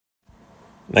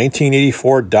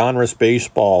1984 Donruss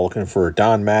Baseball. Looking for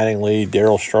Don Mattingly,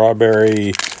 Darryl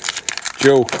Strawberry,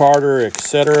 Joe Carter,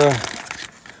 etc.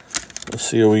 Let's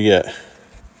see what we get.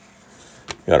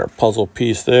 Got our puzzle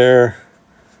piece there.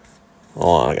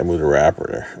 Hold on, I gotta move the wrapper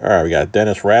there. All right, we got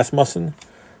Dennis Rasmussen,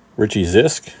 Richie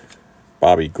Zisk,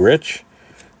 Bobby Grich.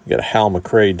 We got a Hal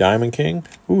McRae Diamond King.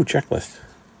 Ooh, checklist.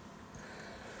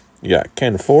 You got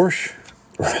Ken Forsch,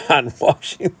 Ron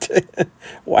Washington.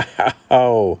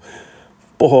 Wow.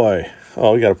 Boy.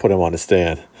 Oh, we got to put him on the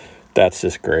stand. That's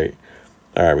just great.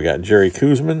 All right, we got Jerry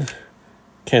Koosman,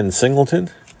 Ken Singleton,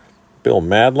 Bill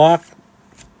Madlock,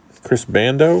 Chris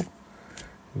Bando,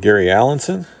 Gary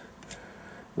Allenson,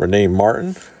 Renee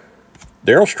Martin,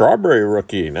 Darryl Strawberry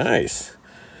rookie. Nice.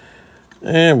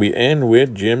 And we end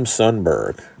with Jim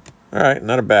Sundberg. All right,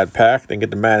 not a bad pack. Didn't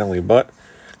get the Mattingly, but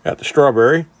got the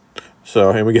Strawberry. So,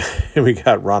 and we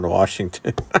got Ron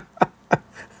Washington.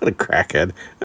 What a crackhead.